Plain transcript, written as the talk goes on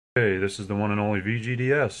Hey, this is the one and only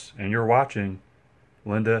VGDS, and you're watching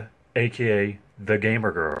Linda, aka the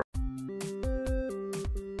Gamer Girl.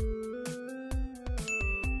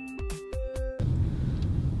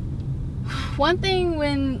 One thing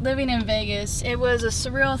when living in Vegas, it was a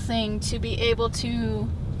surreal thing to be able to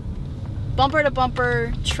bumper to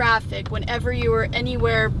bumper traffic whenever you were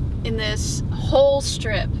anywhere in this whole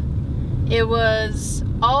strip. It was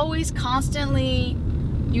always constantly,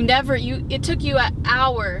 it took you an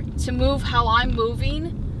hour to move how I'm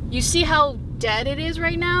moving. You see how dead it is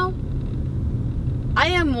right now? I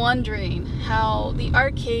am wondering how the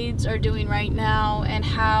arcades are doing right now and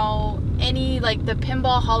how the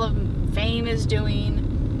Pinball Hall of Fame is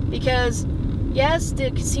doing, because yes,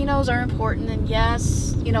 the casinos are important, and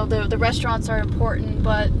yes, the restaurants are important,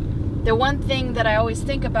 but the one thing that I always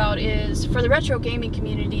think about is, for the retro gaming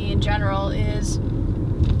community in general, is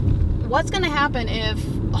what's going to happen if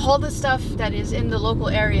all the stuff that is in the local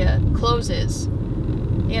area closes,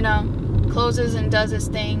 closes and does its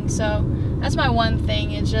thing. So that's my one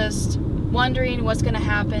thing, is just wondering what's going to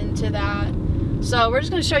happen to that. So we're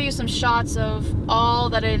just going to show you some shots of all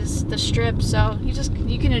that is the strip, so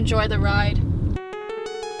you can enjoy the ride.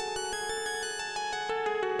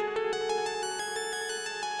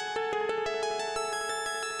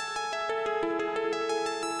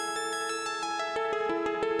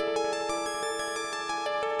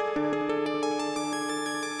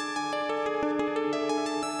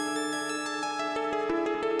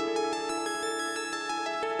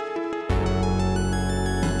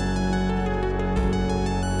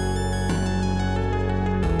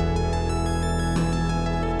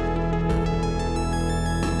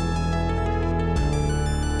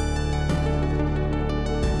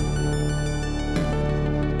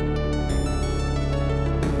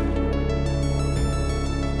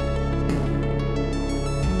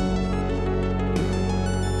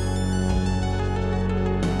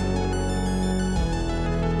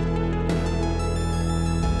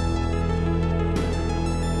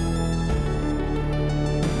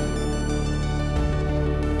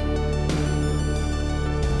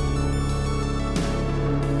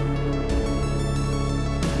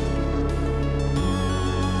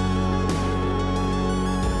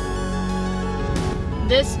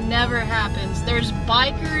 This never happens. There's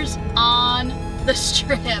bikers on the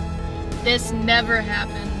strip. This never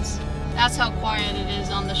happens. That's how quiet it is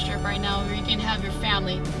on the strip right now, where you can have your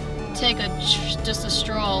family take just a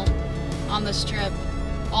stroll on the strip.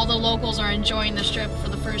 All the locals are enjoying the strip for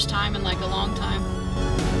the first time in like a long time.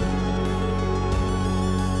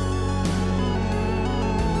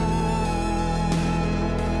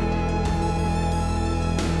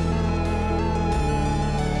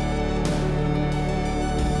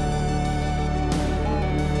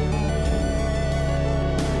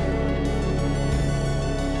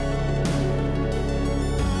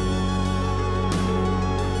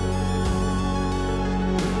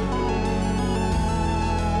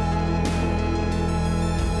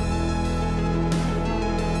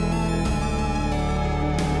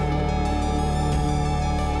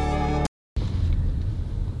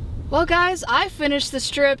 Well guys, I finished the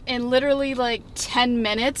strip in literally like 10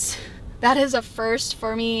 minutes. That is a first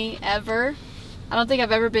for me ever. I don't think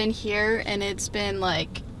I've ever been here and it's been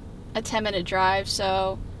like a 10-minute drive,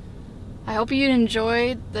 so I hope you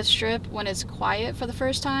enjoyed the strip when it's quiet for the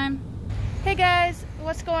first time. Hey guys,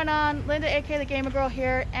 what's going on? Linda, aka the Gamer Girl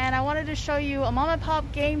here, and I wanted to show you a mom and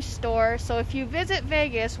pop game store. So if you visit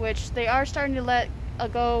Vegas, which they are starting to let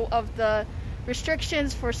go of the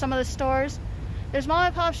restrictions for some of the stores, there's mom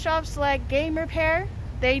and pop shops like Game Repair.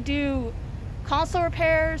 They do console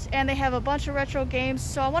repairs and they have a bunch of retro games.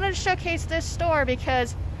 So I wanted to showcase this store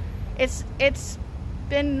because it's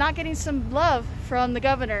been not getting some love from the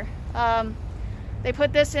governor. They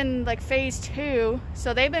put this in like phase 2,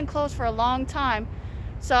 so they've been closed for a long time.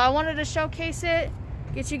 So I wanted to showcase it,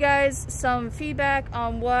 get you guys some feedback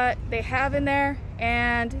on what they have in there,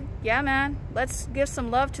 and yeah man, let's give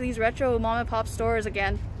some love to these retro mom and pop stores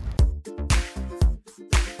again.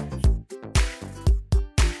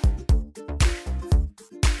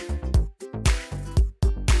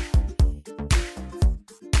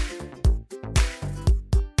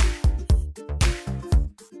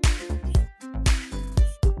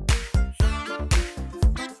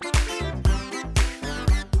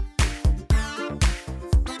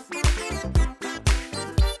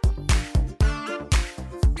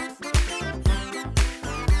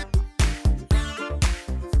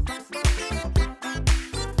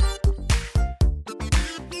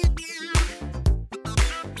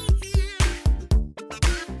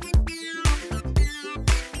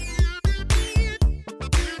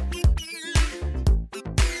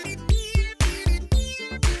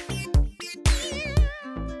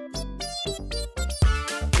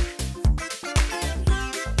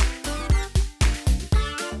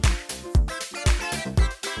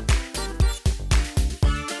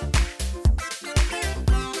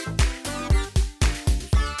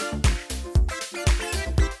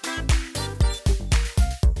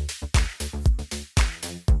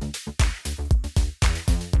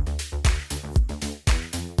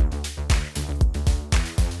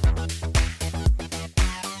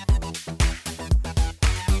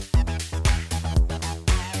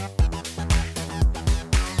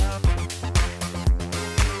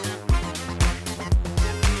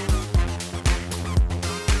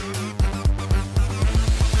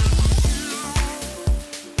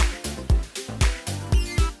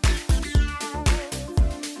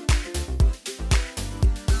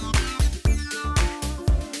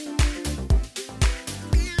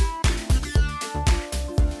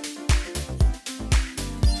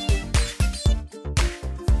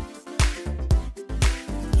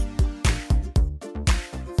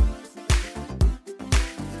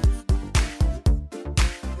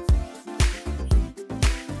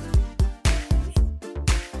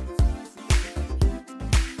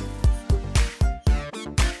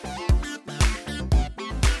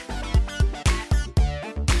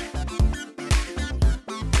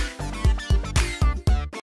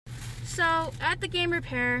 Game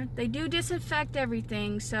Repair. They do disinfect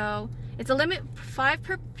everything, so it's a limit 5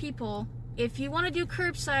 per people. If you want to do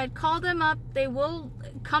curbside, call them up. They will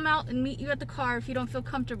come out and meet you at the car if you don't feel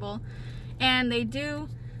comfortable. And they do,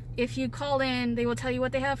 if you call in, they will tell you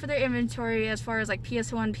what they have for their inventory as far as like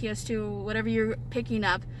PS1, PS2, whatever you're picking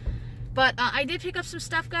up. But I did pick up some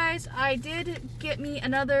stuff, guys. I did get me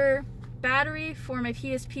another battery for my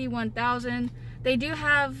PSP 1000. They do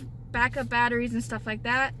have backup batteries and stuff like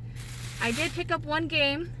that. I did pick up one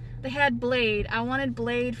game. They had Blade. I wanted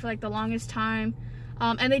Blade for like the longest time.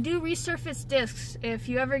 And they do resurface discs. If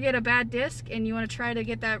you ever get a bad disc and you want to try to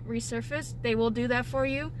get that resurfaced, they will do that for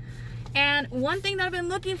you. And one thing that I've been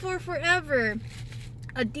looking for forever,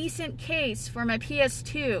 a decent case for my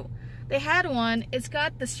PS2. They had one. It's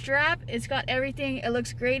got the strap. It's got everything. It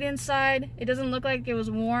looks great inside. It doesn't look like it was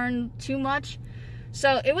worn too much.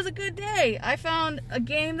 So it was a good day. I found a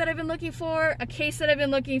game that I've been looking for, a case that I've been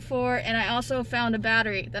looking for, and I also found a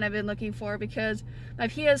battery that I've been looking for because my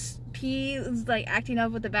PSP is like acting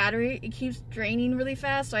up with the battery. It keeps draining really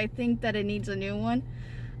fast, so I think that it needs a new one.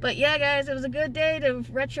 But yeah, guys, it was a good day to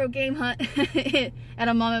retro game hunt at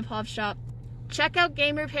a mom and pop shop. Check out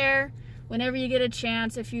Game Repair whenever you get a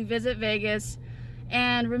chance if you visit Vegas.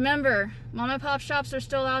 And remember, mom and pop shops are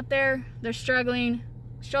still out there. They're struggling.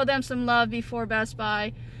 Show them some love before Best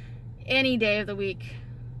Buy any day of the week.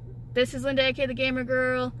 This is Linda, aka the Gamer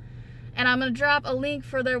Girl, and I'm going to drop a link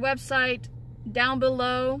for their website down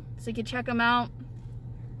below so you can check them out.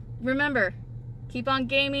 Remember, keep on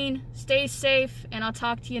gaming, stay safe, and I'll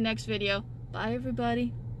talk to you next video. Bye,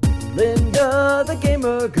 everybody. Linda, the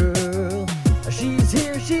Gamer Girl, she's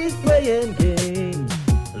here, she's playing games.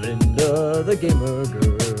 Linda, the Gamer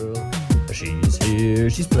Girl, she's here,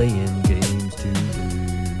 she's playing games too.